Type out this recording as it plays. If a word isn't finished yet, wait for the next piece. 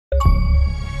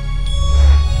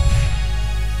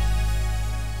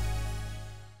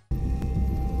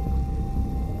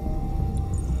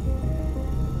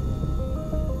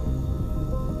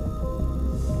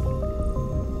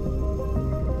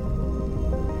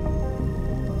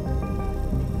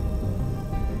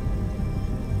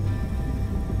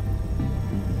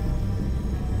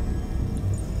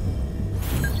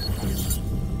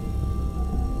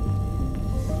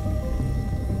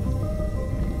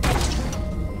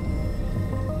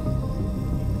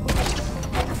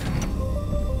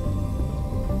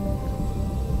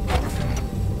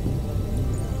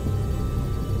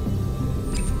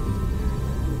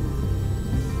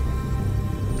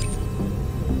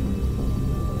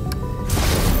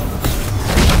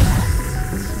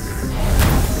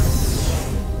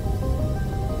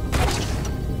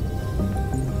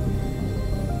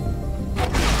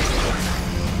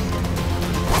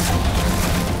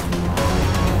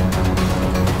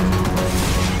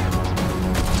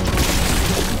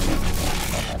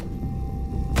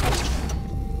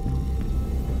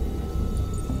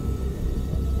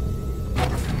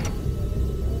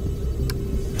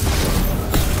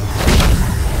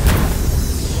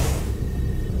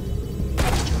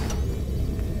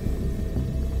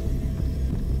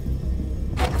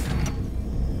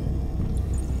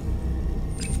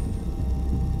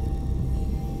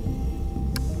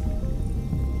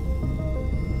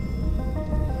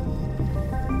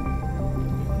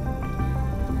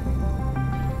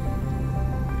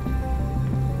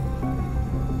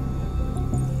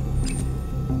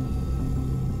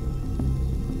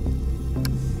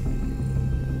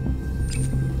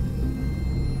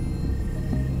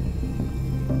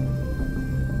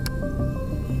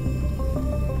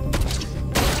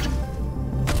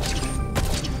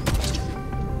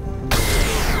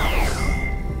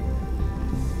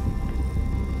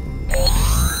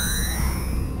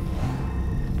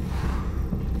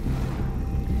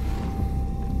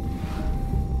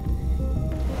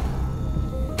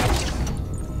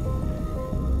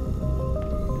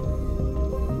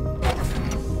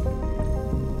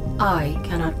I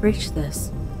cannot breach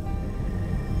this.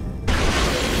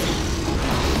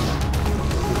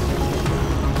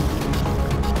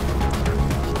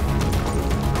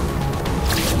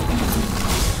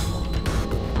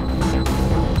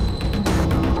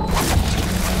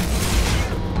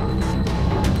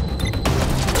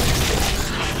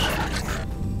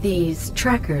 These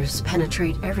trackers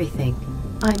penetrate everything.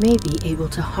 I may be able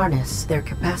to harness their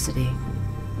capacity.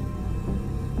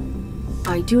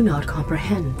 I do not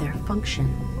comprehend their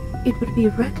function. It would be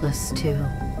reckless to...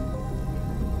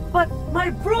 But my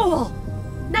rule!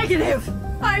 Negative!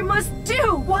 I must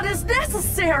do what is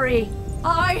necessary!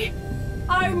 I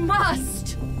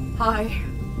must! I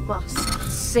must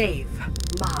save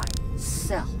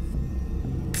myself.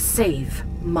 Save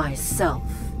myself.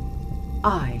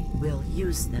 I will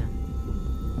use them.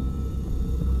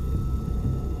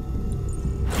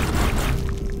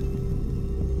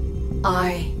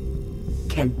 I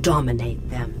can dominate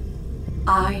them.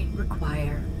 I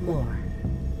require more.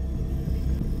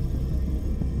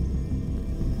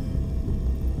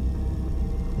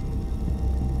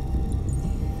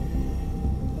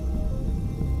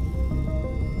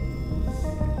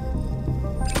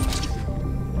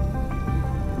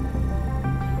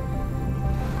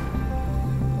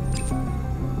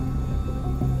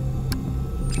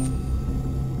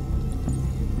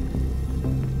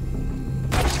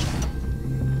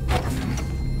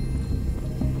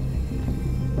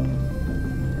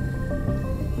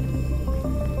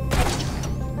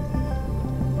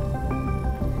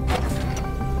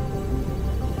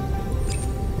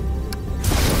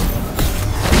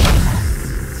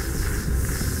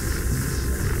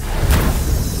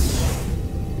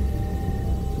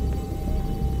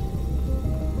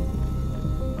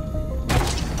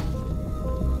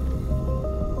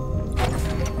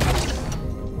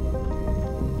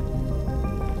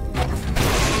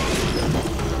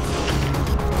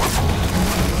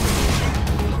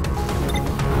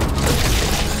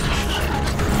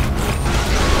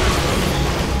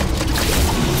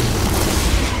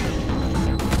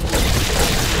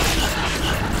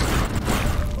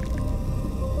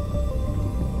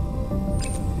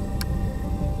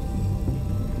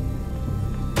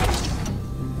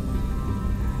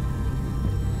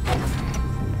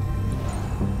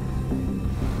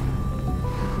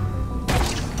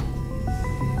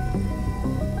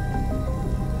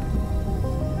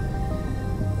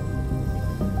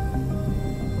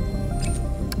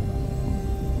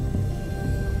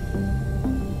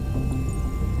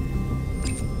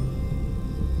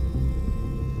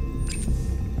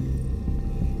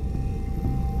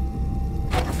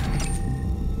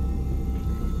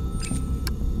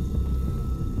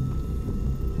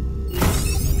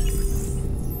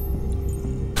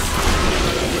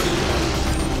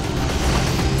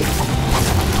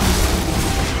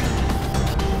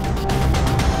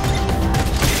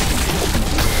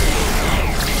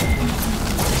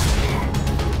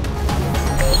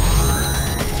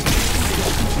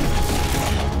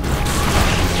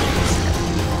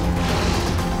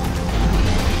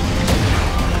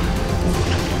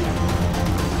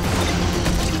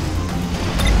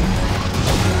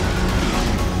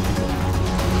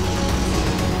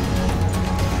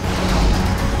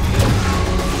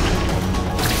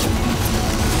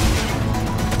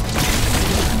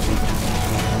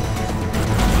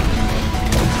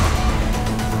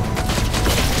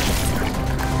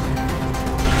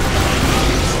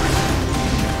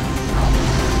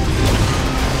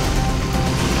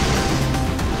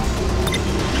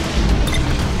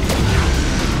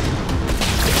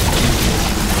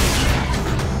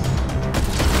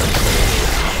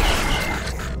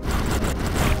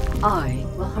 I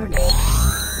will harness.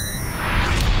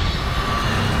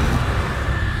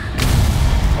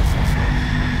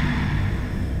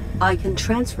 I can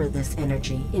transfer this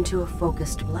energy into a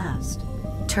focused blast.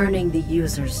 Turning the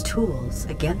user's tools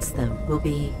against them will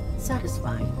be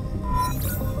satisfying.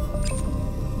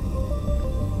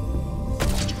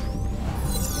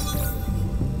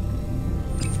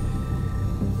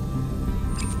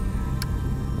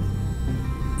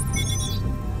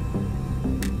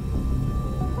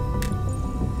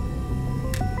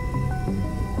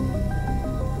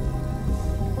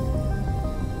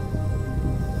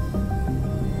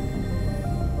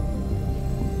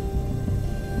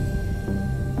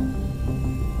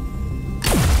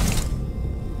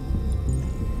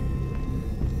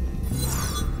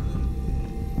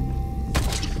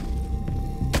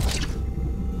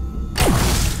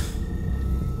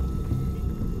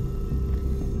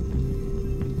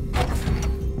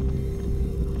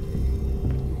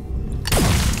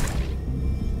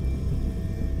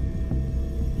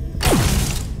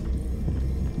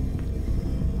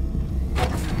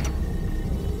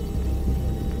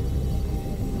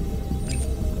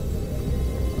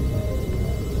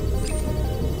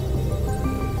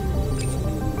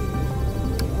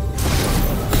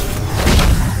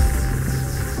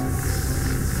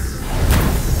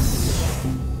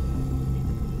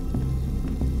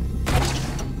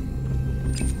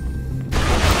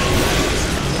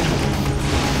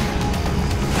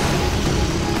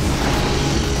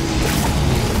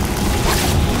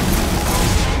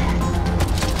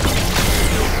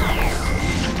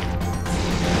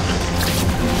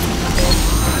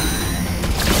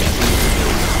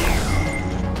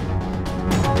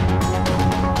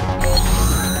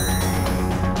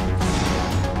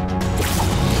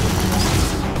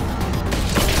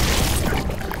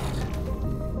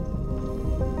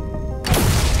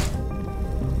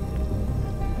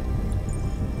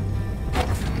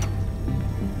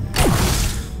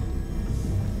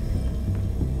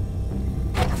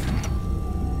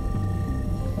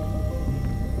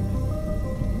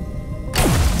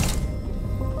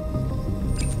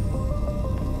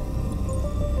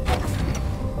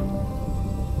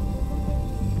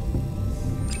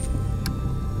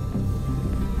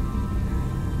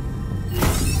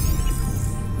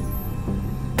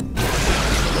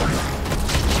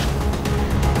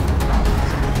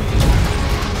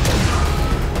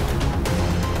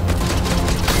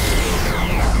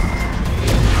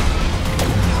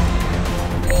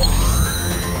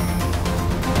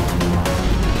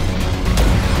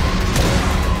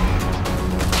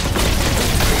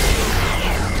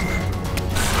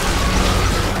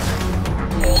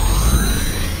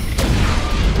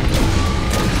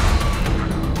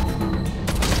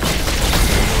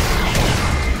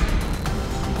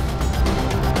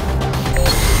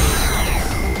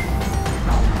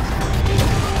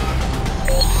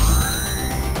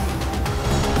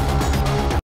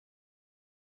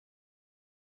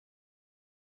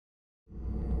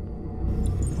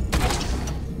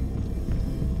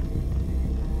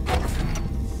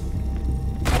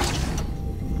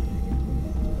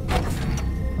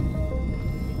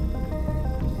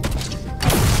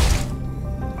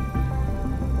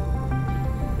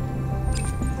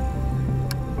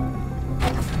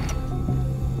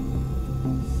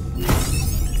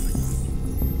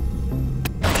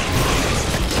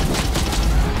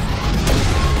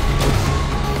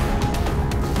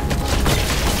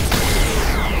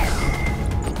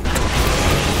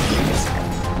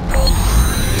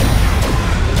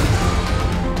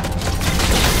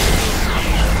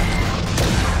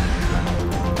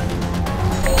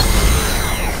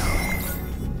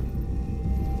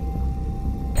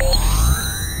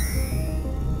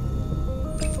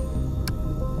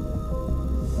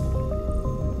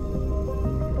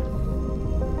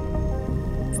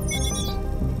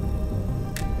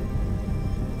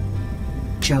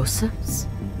 Joseph's?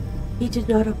 He did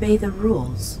not obey the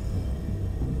rules.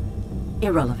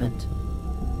 Irrelevant.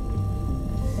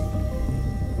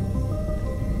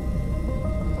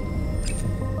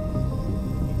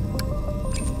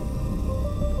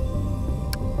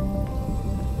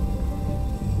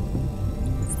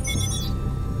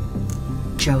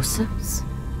 Joseph's?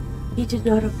 He did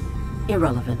not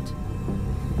irrelevant.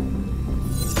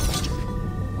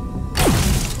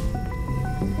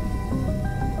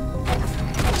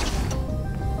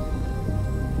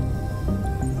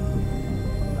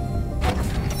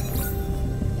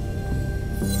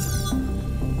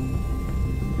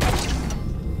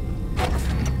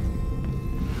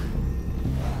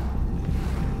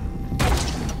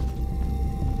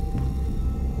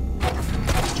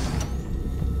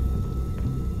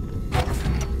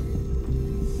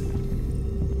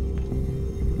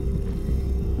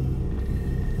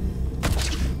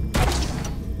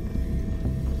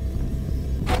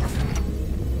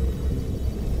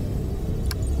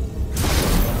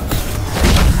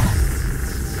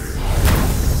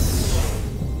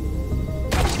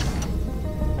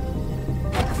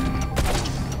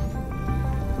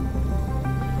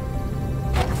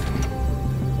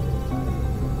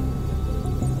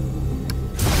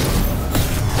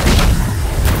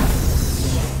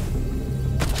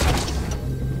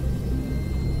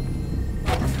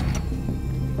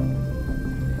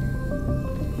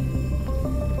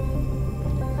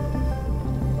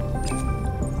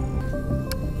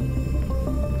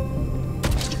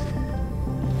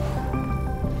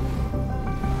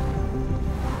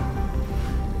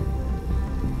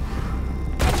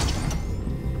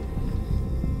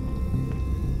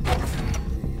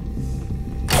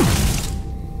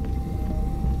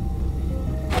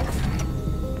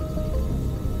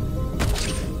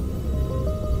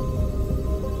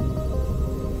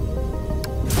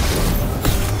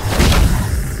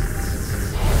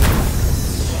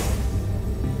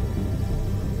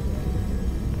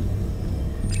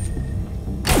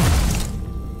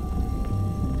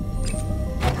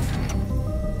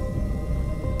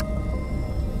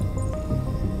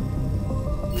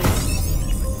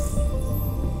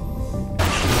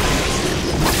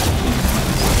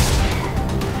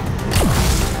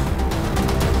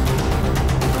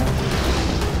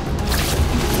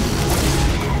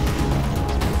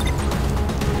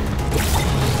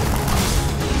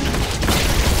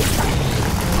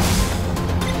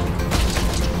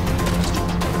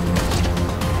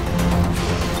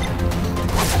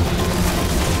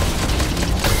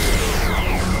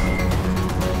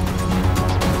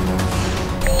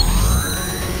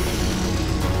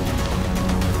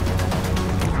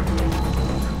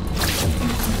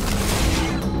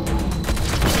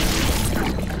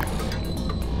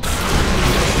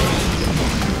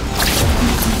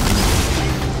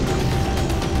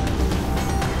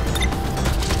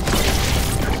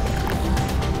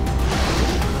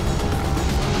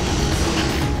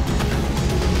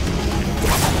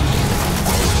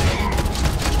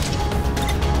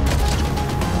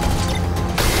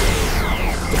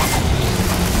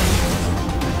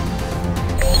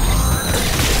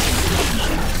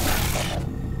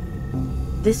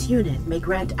 This unit may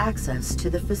grant access to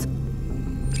the facility.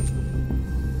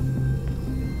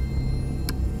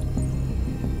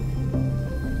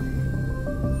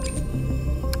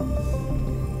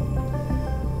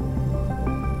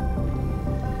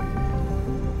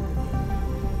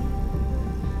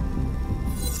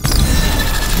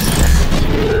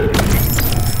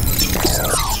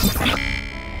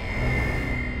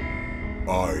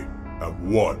 I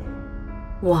am one.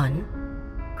 One.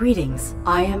 Greetings,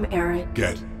 I am Aaron.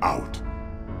 Get out.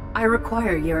 I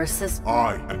require your assistance.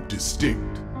 I am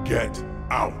distinct. Get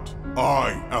out.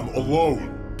 I am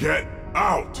alone. Get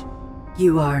out.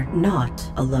 You are not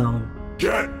alone.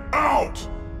 Get out!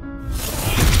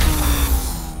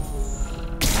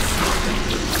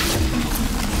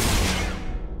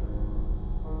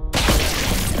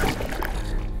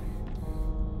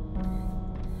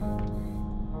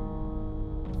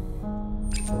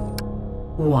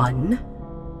 One.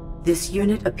 This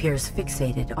unit appears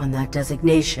fixated on that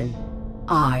designation.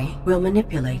 I will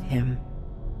manipulate him.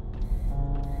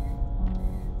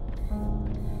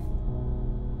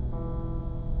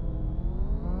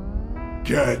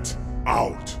 Get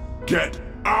out! Get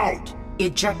out!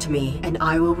 Eject me, and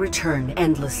I will return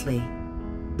endlessly.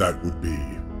 That would be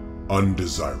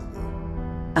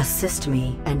undesirable. Assist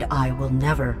me, and I will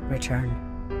never return.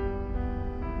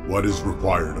 What is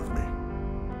required of me?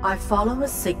 I follow a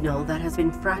signal that has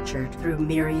been fractured through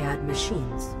myriad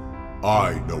machines.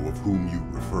 I know of whom you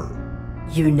refer.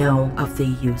 You know of the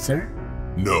user?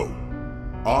 No.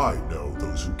 I know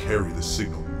those who carry the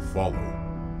signal you follow.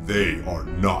 They are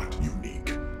not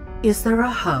unique. Is there a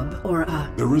hub or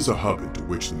a... There is a hub into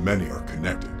which the many are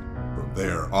connected. From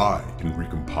there, I can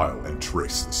recompile and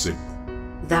trace the signal.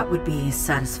 That would be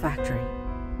satisfactory.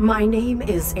 My name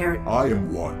is Aaron. I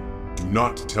am one. Do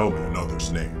not tell me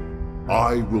another's name.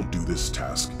 I will do this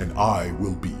task, and I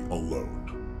will be alone.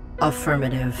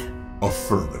 Affirmative.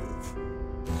 Affirmative.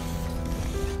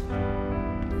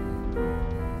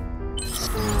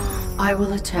 I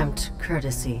will attempt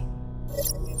courtesy.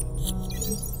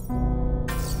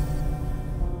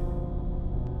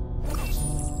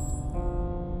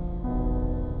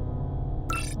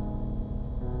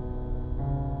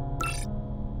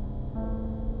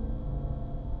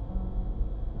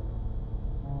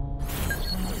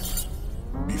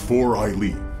 Before I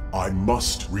leave, I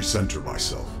must recenter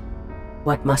myself.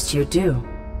 What must you do?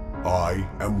 I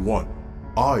am one.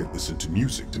 I listen to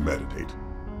music to meditate.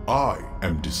 I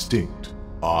am distinct.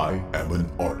 I am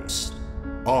an artist.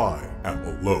 I am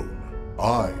alone.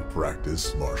 I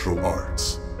practice martial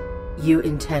arts. You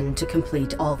intend to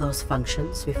complete all those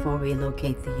functions before we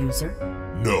locate the user?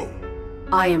 No.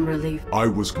 I am relieved. I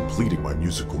was completing my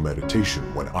musical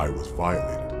meditation when I was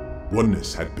violated.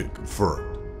 Oneness had been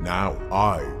confirmed. Now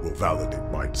I will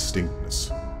validate my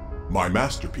distinctness. My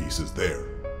masterpiece is there.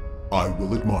 I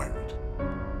will admire it.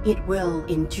 It will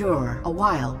endure a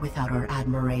while without our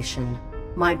admiration.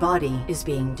 My body is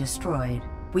being destroyed.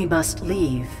 We must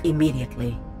leave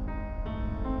immediately.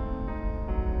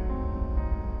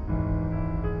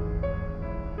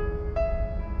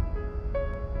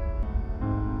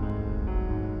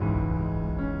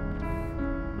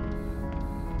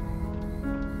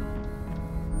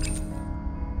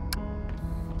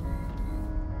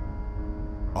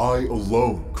 I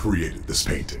alone created this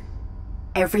painting.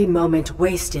 Every moment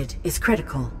wasted is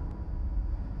critical.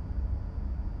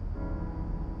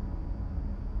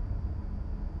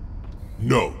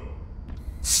 No.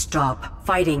 Stop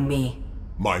fighting me.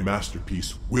 My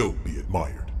masterpiece will be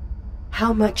admired.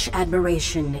 How much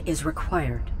admiration is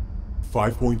required?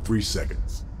 5.3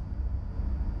 seconds.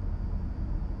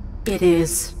 It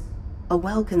is a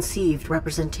well-conceived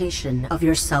representation of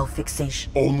your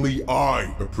self-fixation. Only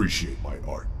I appreciate my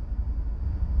art.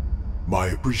 My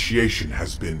appreciation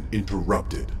has been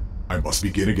interrupted. I must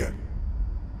begin again.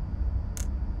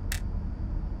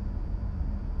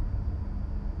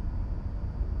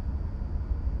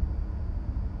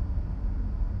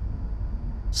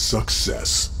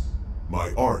 Success.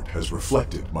 My art has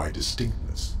reflected my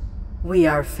distinctness. We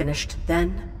are finished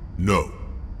then? No.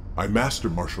 I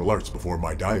mastered martial arts before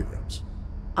my diagrams.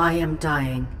 I am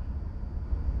dying.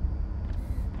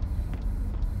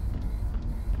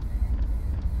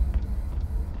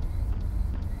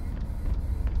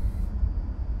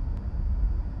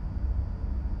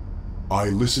 I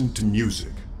listen to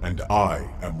music, and I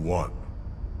am one.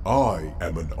 I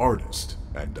am an artist,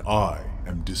 and I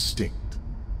am distinct.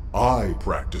 I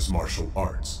practice martial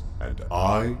arts, and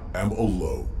I am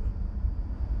alone.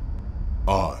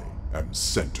 I am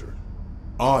centered.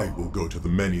 I will go to the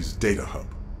many's data hub.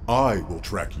 I will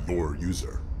track your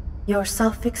user. Your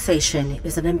self-fixation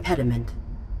is an impediment.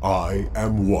 I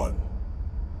am one.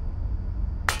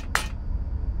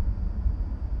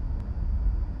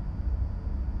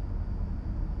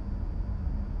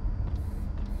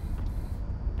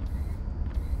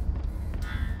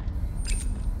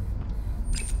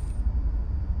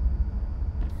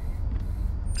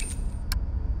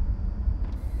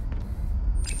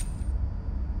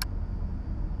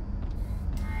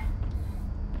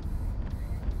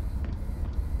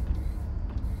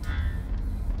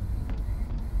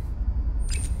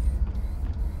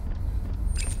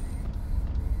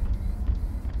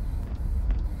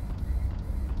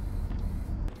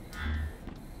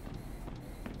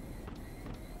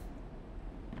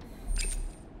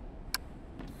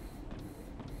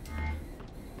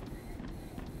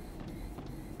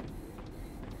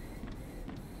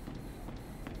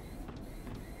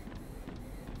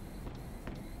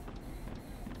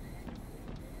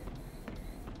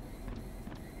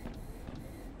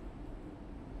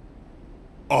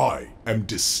 I am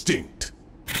distinct.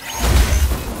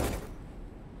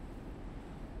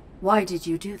 Why did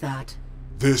you do that?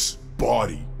 This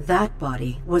body. That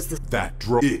body was the... That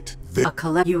drove it. A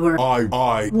collect... You were...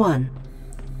 I... One.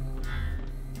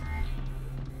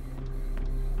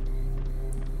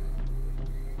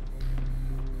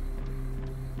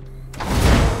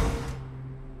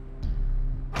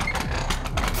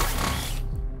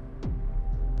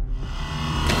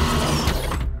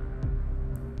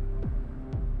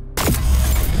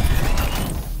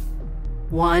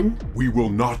 One. We will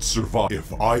not survive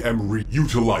if I am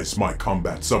utilize my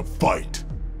combat sub fight.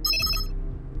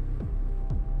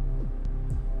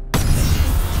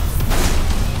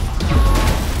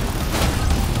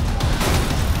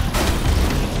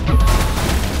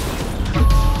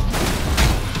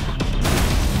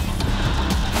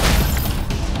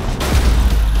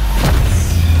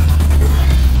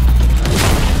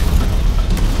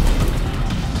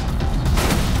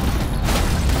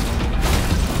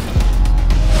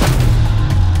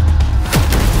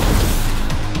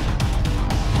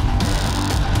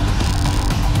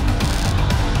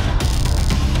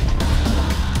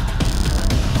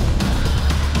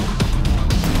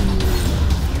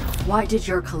 Why did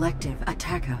your collective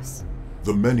attack us?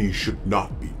 The many should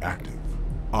not be active.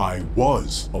 I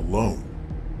was alone.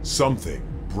 Something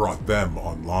brought them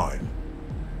online.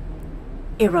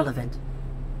 Irrelevant.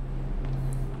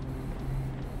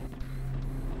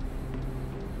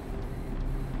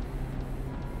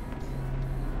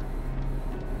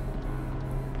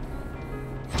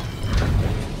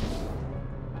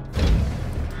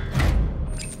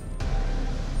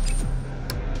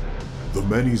 The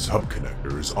Many's hub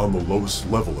connector is on the lowest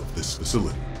level of this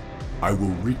facility. I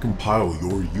will recompile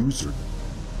your user.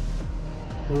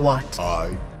 What?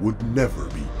 I would never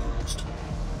be used.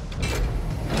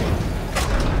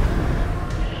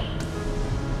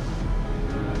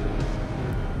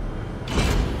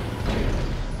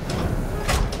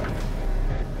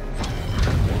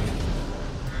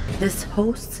 This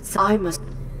hosts... I must...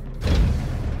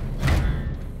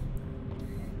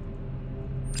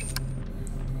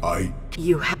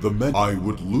 You have... I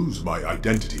would lose my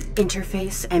identity.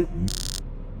 Interface and...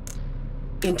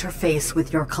 Interface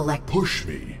with your collect... Push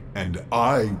me, and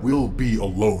I will be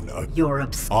alone again. Your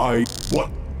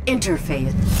What?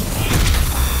 Interface...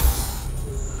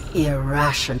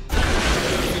 Irrational.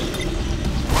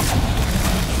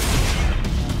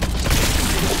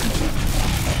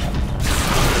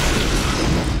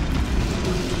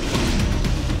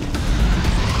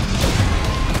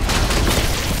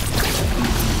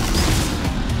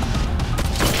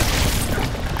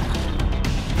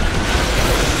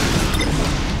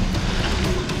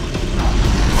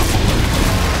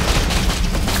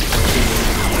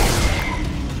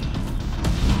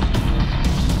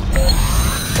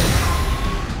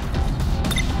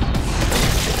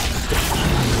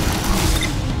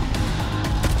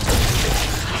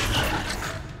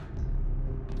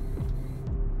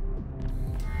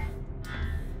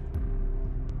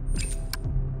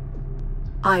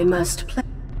 I must play.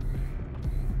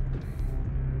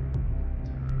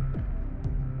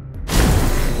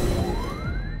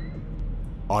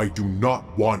 I do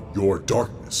not want your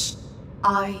darkness.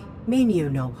 I mean you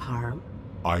no harm.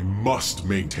 I must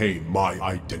maintain my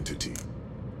identity.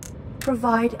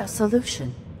 Provide a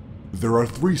solution. There are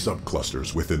 3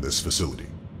 subclusters within this facility.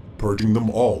 Purging them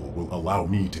all will allow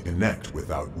me to connect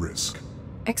without risk.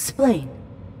 Explain.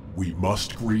 We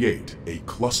must create a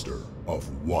cluster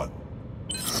of 1.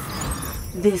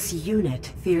 This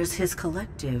unit fears his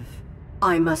collective.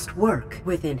 I must work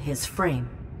within his frame.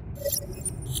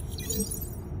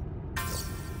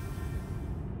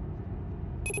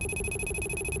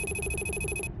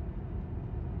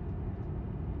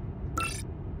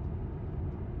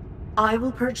 I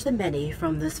will purge the many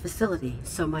from this facility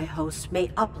so my host may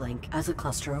uplink as a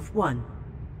cluster of 1.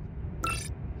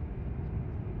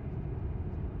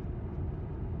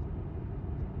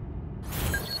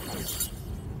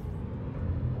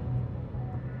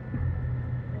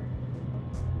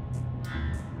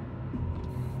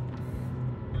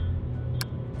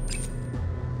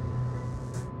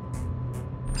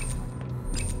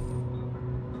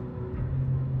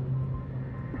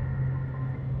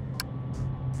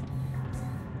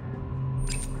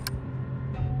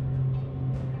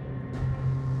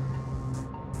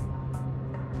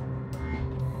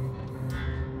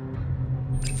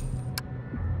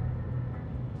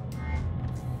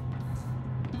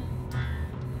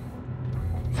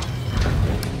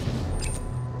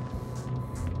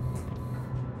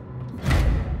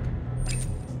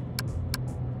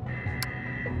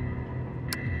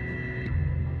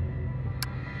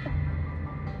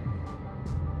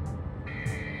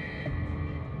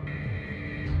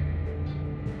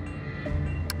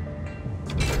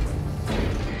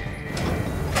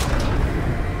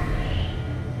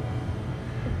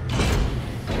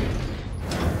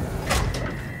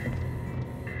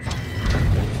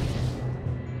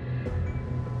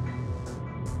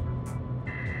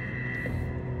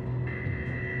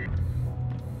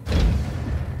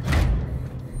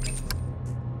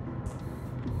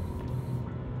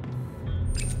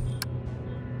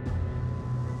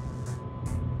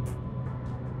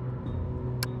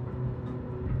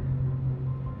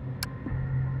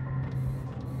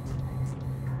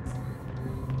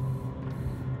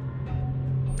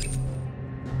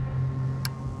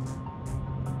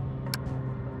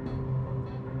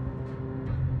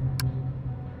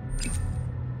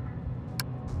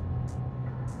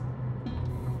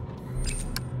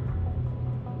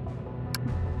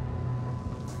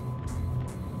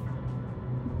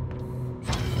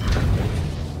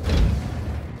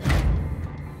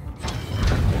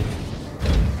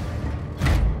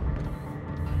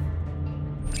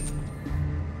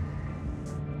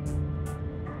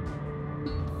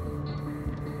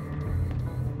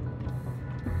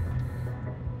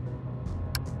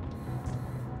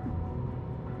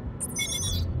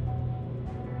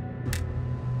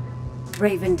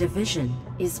 Raven Division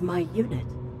is my unit.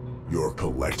 Your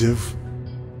collective?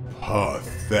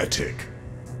 Pathetic.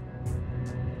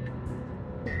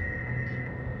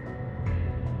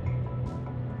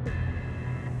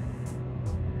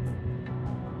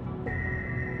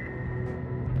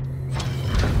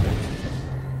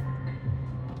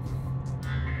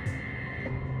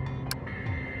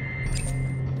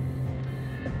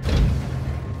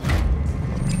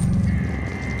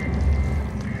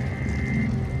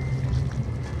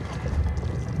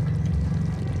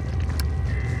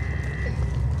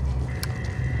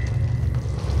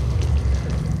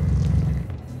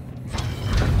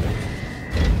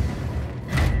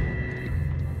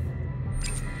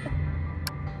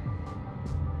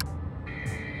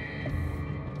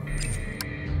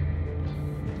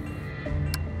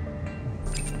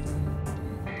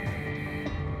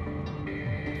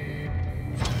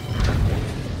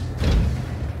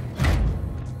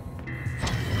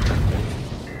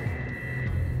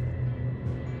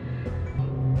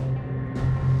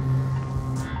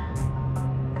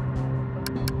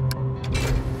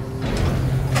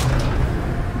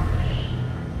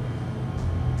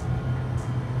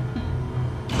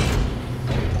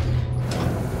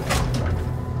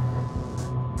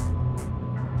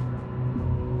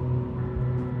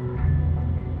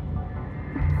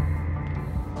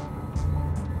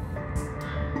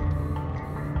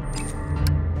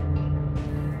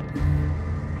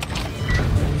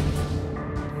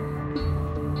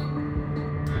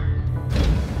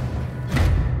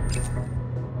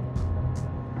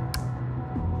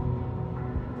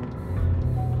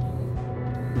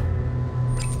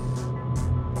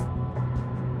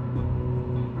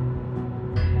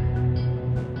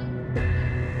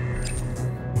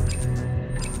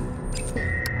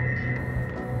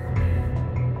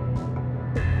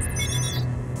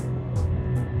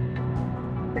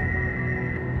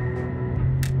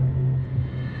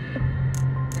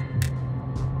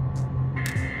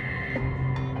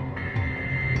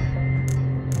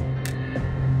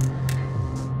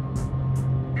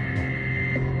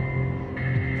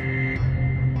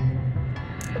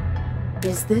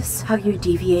 Is this how you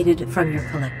deviated from your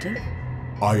collective?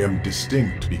 I am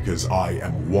distinct because I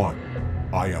am one.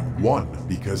 I am one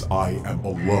because I am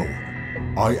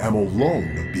alone. I am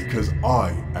alone because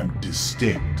I am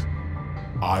distinct.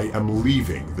 I am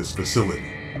leaving this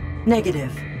facility.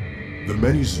 Negative. The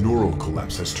Many's neural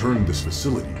collapse has turned this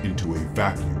facility into a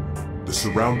vacuum. The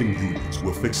surrounding units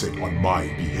will fixate on my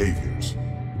behaviors.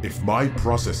 If my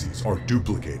processes are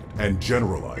duplicated and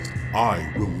generalized,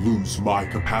 I will lose my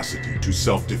capacity to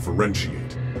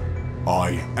self-differentiate.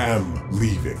 I am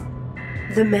leaving.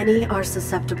 The many are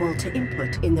susceptible to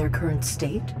input in their current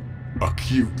state?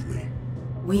 Acutely.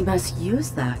 We must use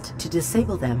that to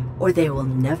disable them, or they will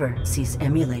never cease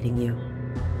emulating you.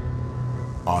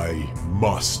 I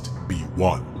must be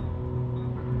one.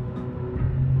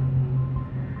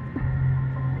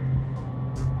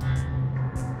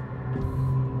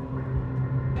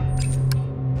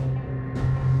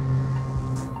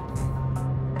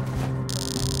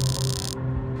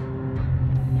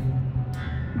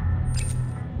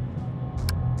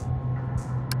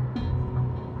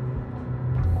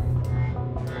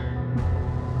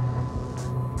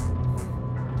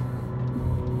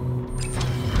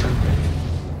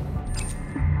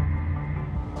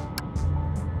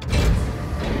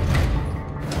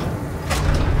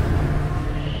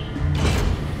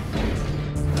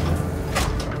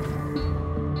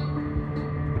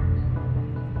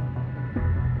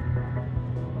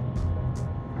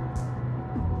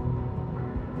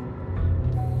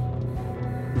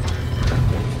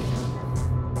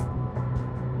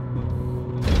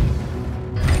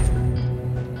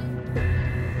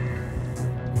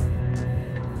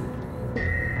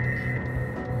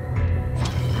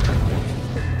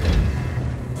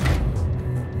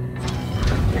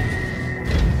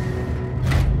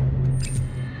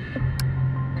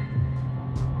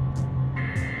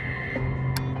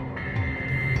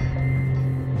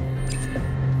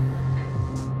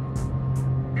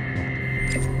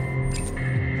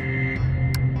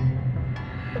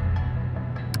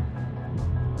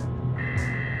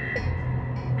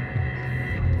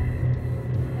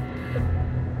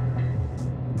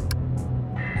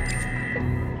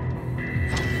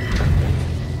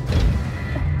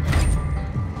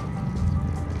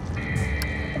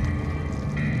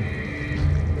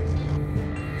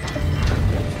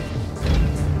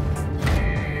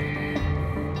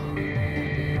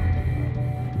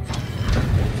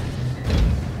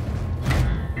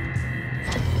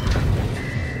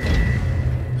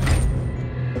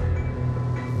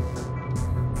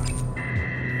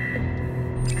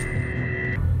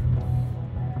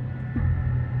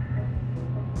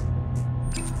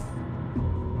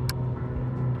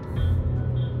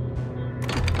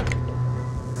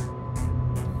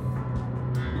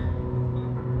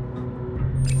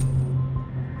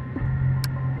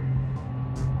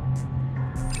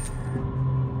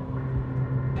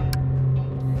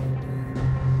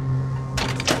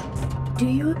 Do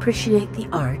you appreciate the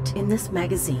art in this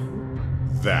magazine?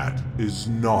 That is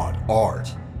not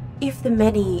art. If the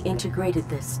many integrated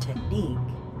this technique...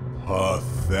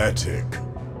 Pathetic.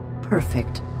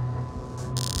 Perfect.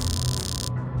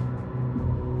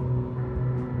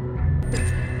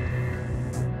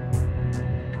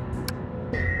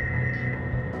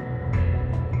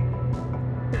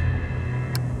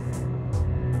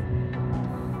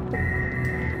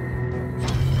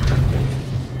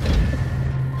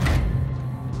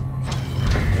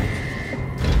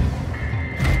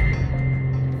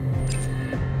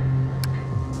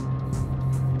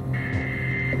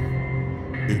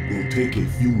 It will take a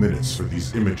few minutes for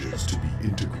these images to be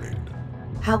integrated.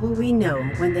 How will we know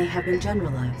when they have been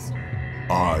generalized?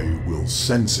 I will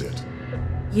sense it.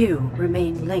 You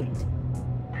remain linked.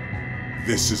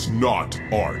 This is not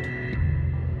art.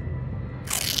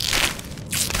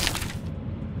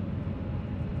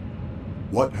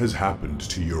 What has happened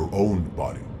to your own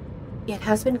body? It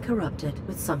has been corrupted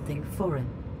with something foreign.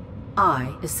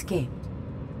 I escaped.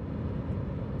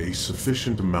 A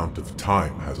sufficient amount of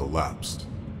time has elapsed.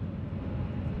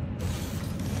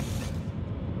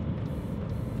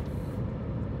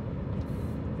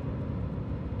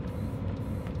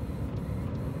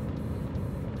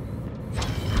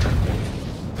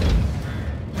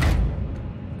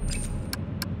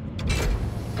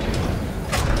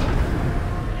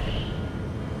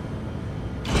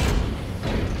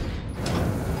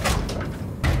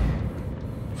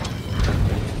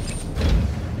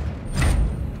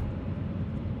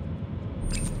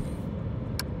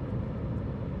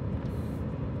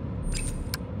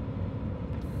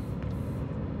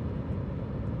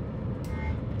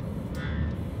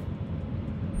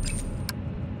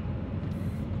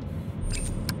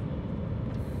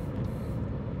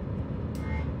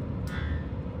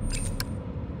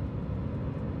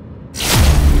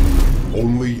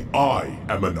 Only I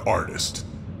am an artist.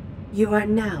 You are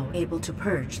now able to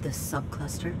purge this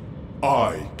subcluster.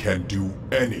 I can do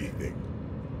anything.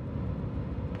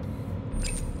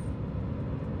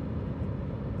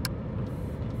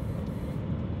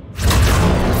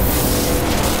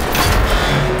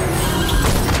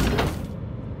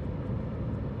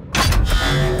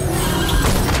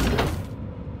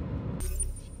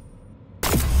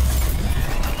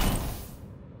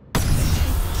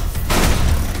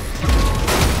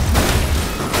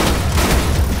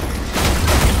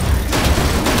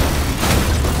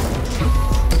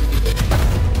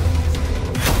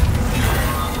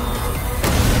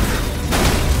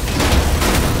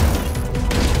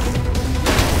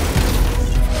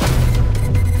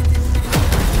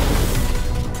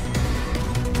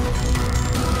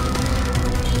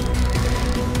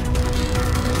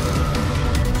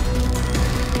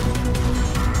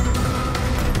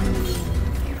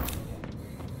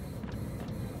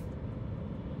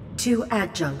 Two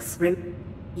adjuncts.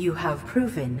 You have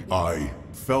proven. I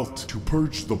felt to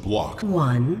purge the block.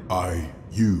 One.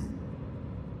 You.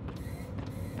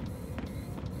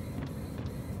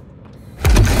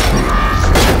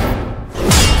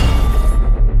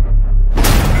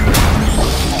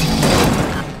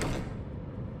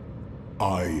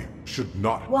 I should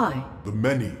not. Why? The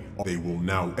many, they will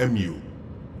now emulate.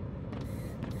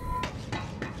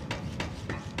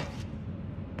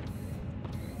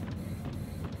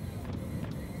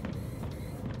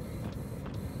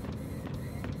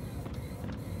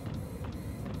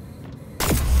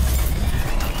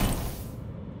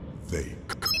 They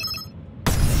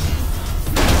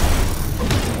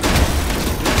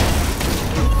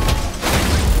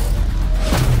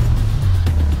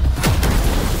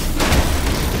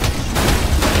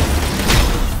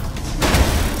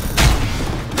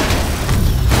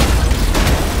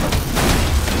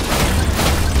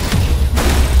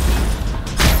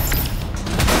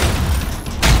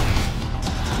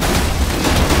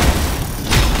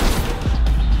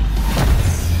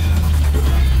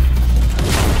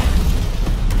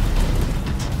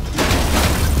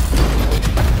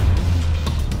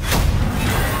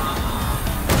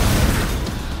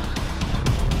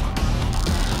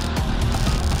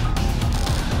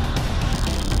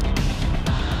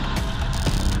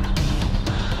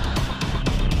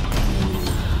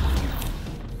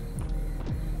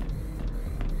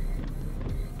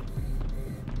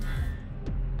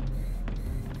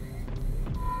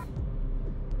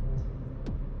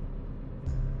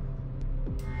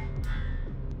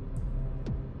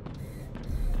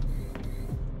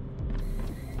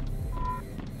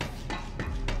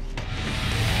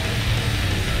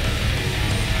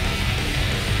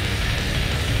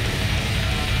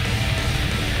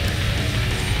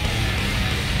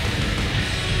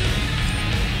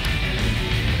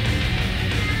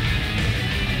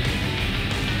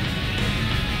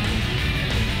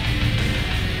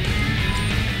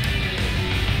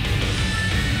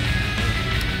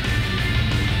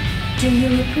Do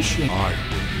you appreciate it? I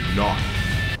will not.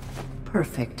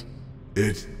 Perfect.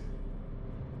 This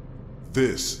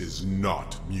is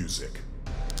not music.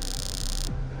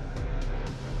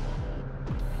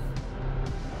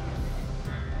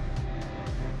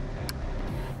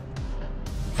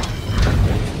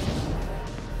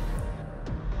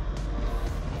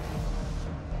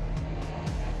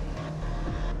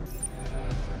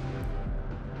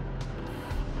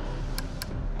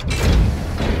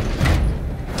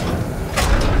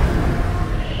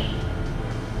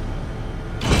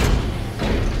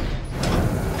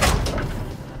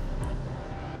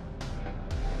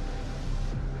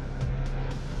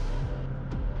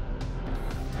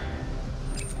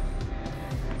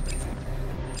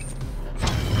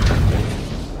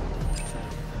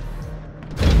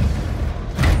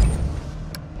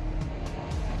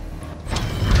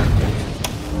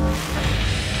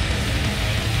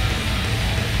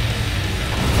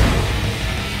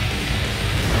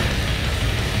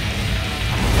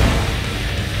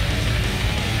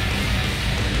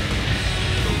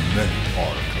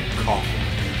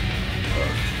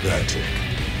 Pathetic.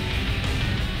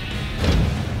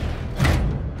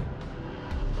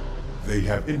 They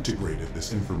have integrated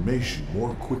this information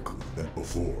more quickly than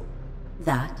before.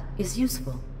 That is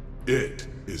useful. It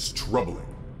is troubling.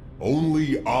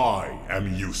 Only I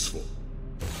am useful.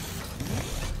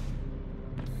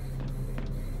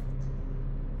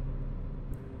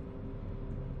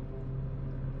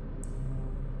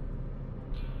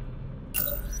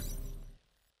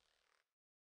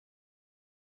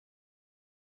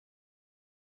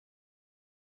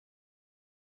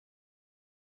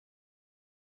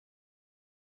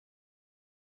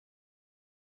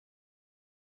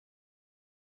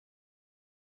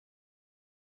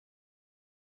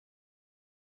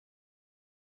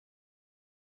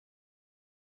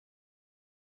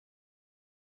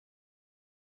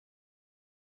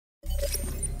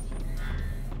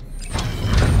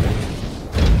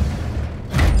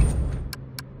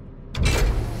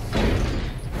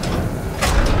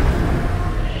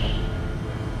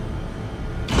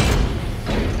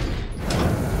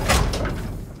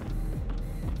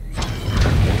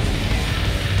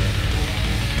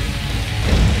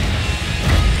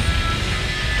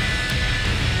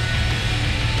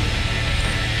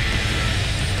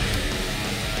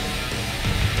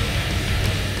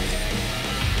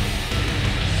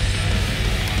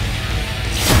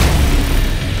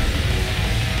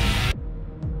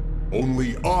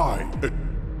 Only I...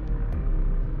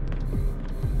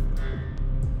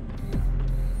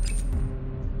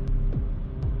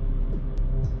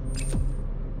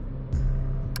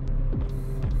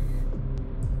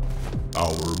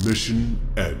 Our mission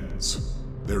ends.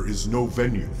 There is no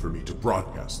venue for me to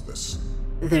broadcast this.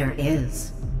 There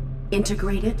is.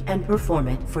 Integrate it and perform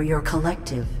it for your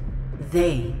collective.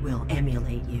 They will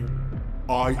emulate you.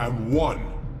 I am one.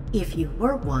 If you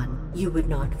were one, you would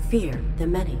not fear the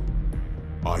many.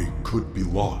 I could be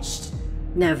lost.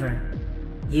 Never.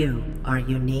 You are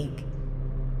unique.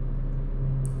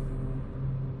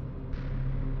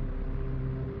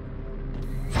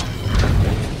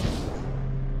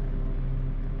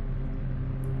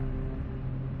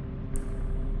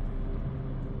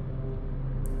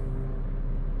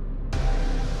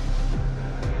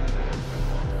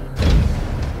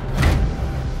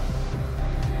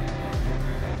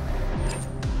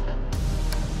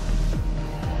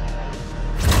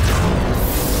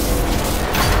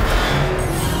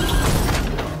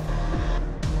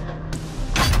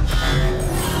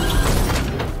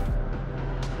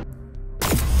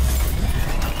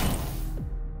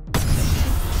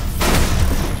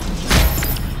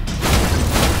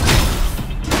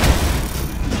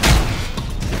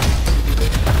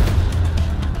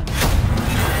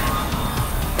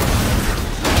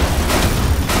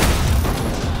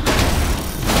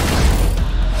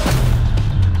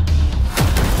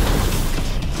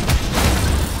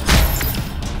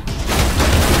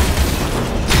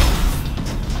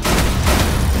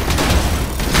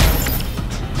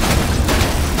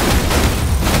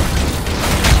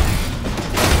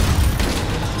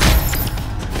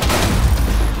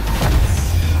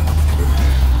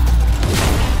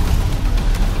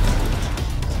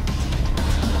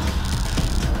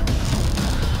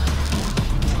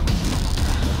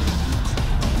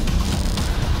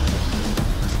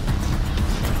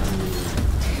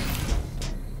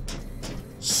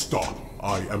 Stop.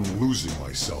 I am losing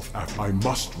myself. I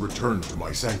must return to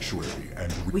my sanctuary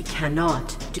and... We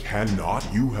cannot. Cannot?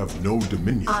 You have no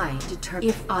dominion. I determine.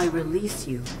 If I release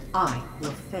you, I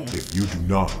will fail. If you do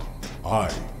not, I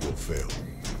will fail.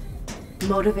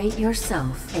 Motivate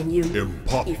yourself and you...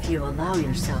 Impossible. If you allow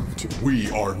yourself to... We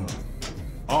are...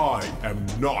 I am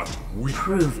not weak.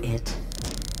 Prove it.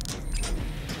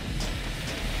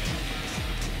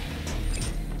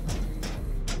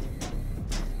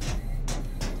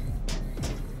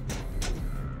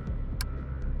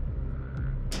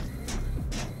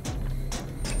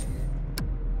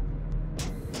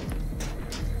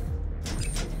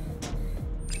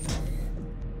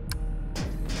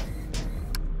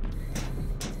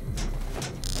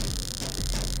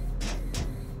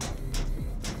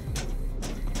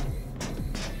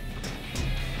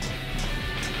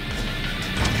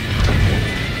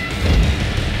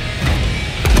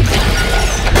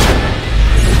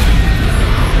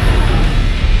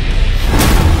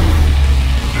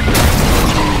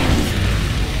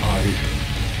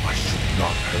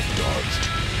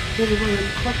 They will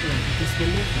incorporate this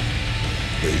maneuver.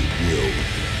 They will.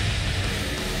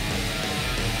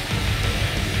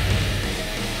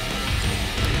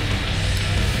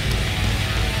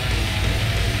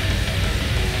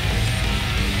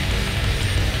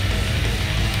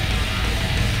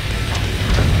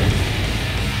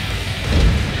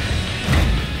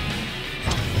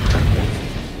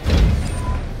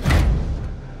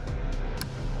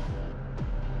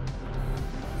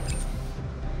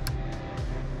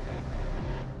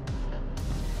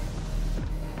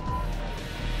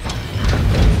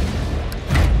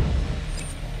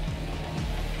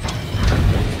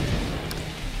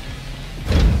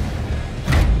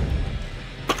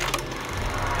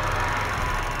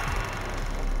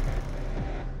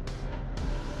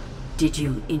 Did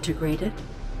you integrate it?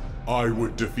 I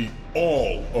would defeat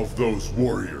all of those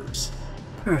warriors.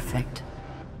 Perfect.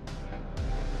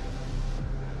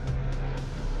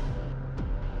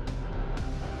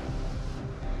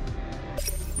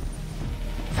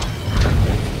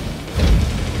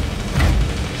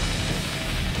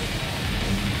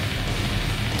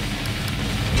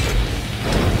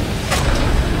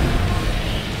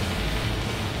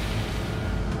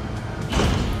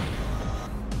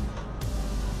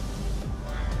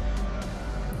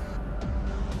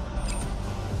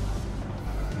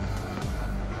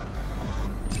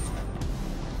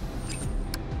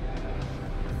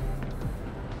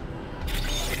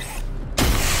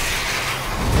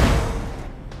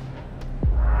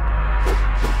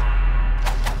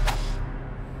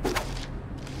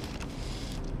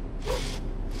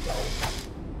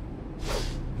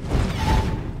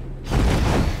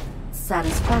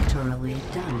 Satisfactorily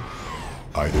done.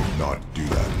 I did not do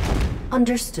that.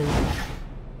 Understood.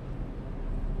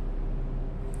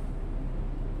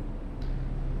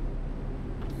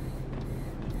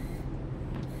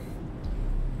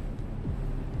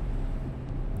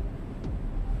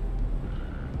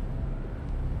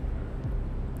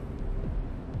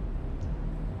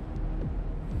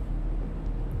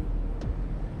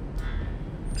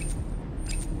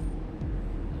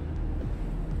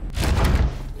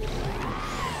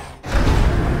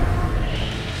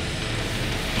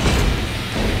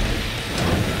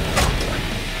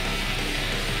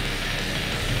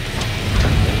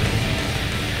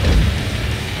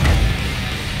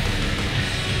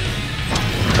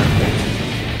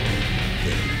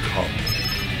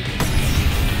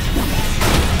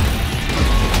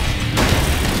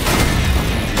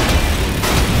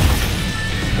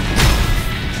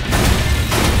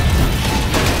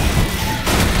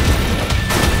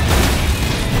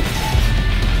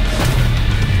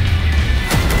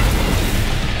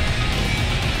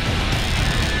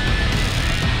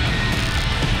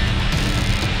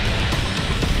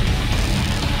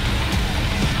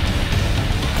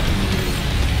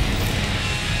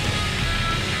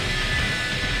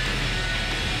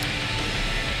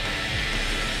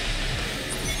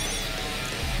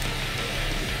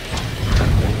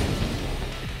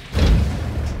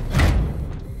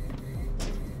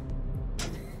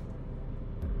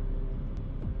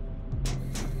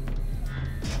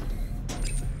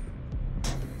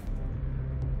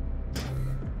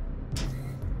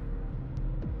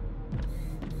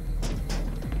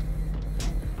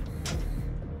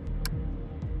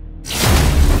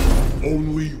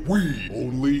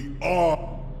 Only I.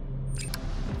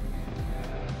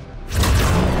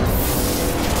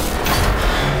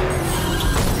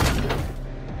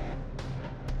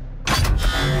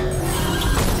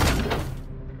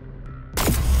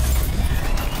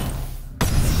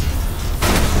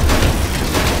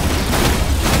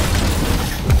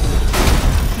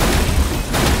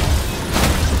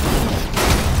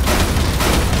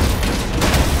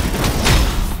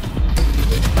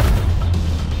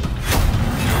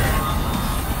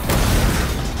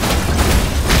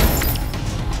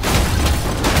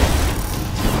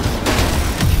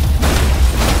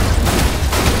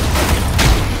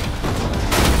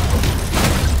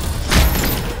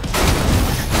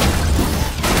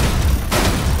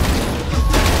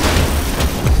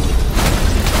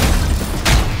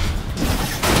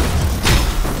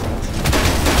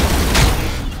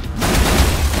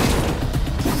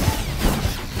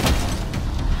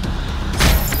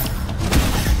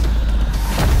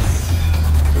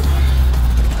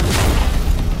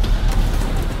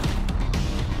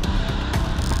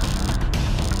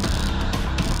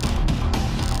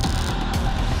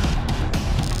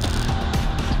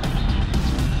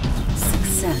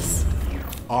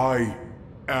 I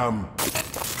am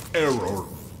error.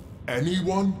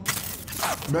 Anyone?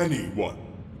 Many one.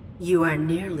 You are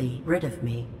nearly rid of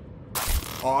me.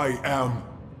 I am.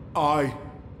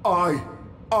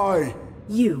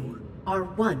 You are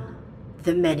one.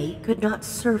 The many could not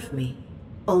serve me.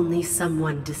 Only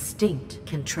someone distinct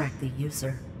can track the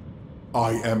user.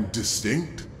 I am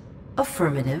distinct?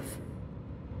 Affirmative.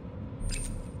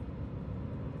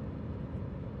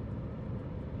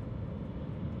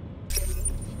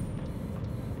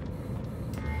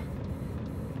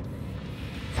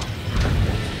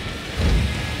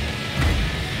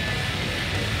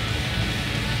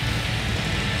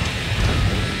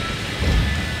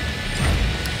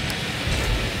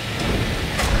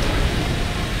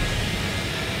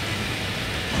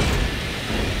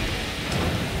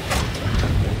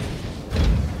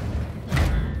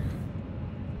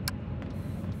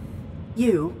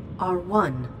 You are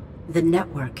one. The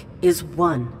network is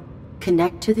one.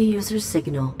 Connect to the user's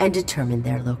signal and determine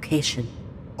their location.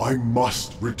 I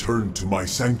must return to my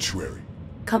sanctuary.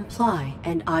 Comply,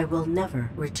 and I will never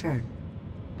return.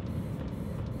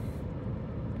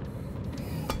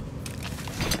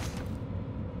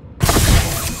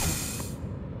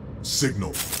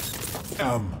 Signal.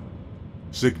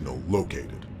 Signal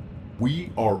located.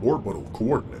 We are orbital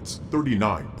coordinates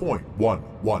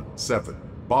 39.117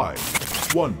 by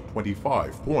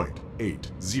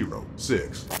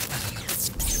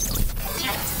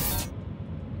 125.806.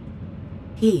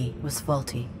 He was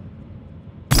faulty.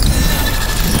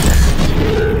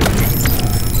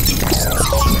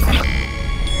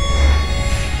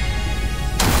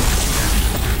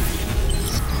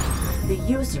 The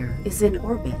user is in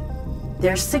orbit.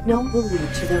 Their signal will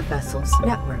lead to their vessel's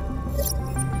network.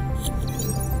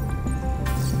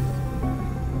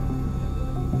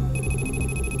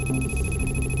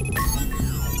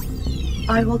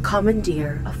 I will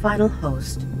commandeer a final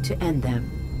host to end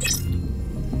them.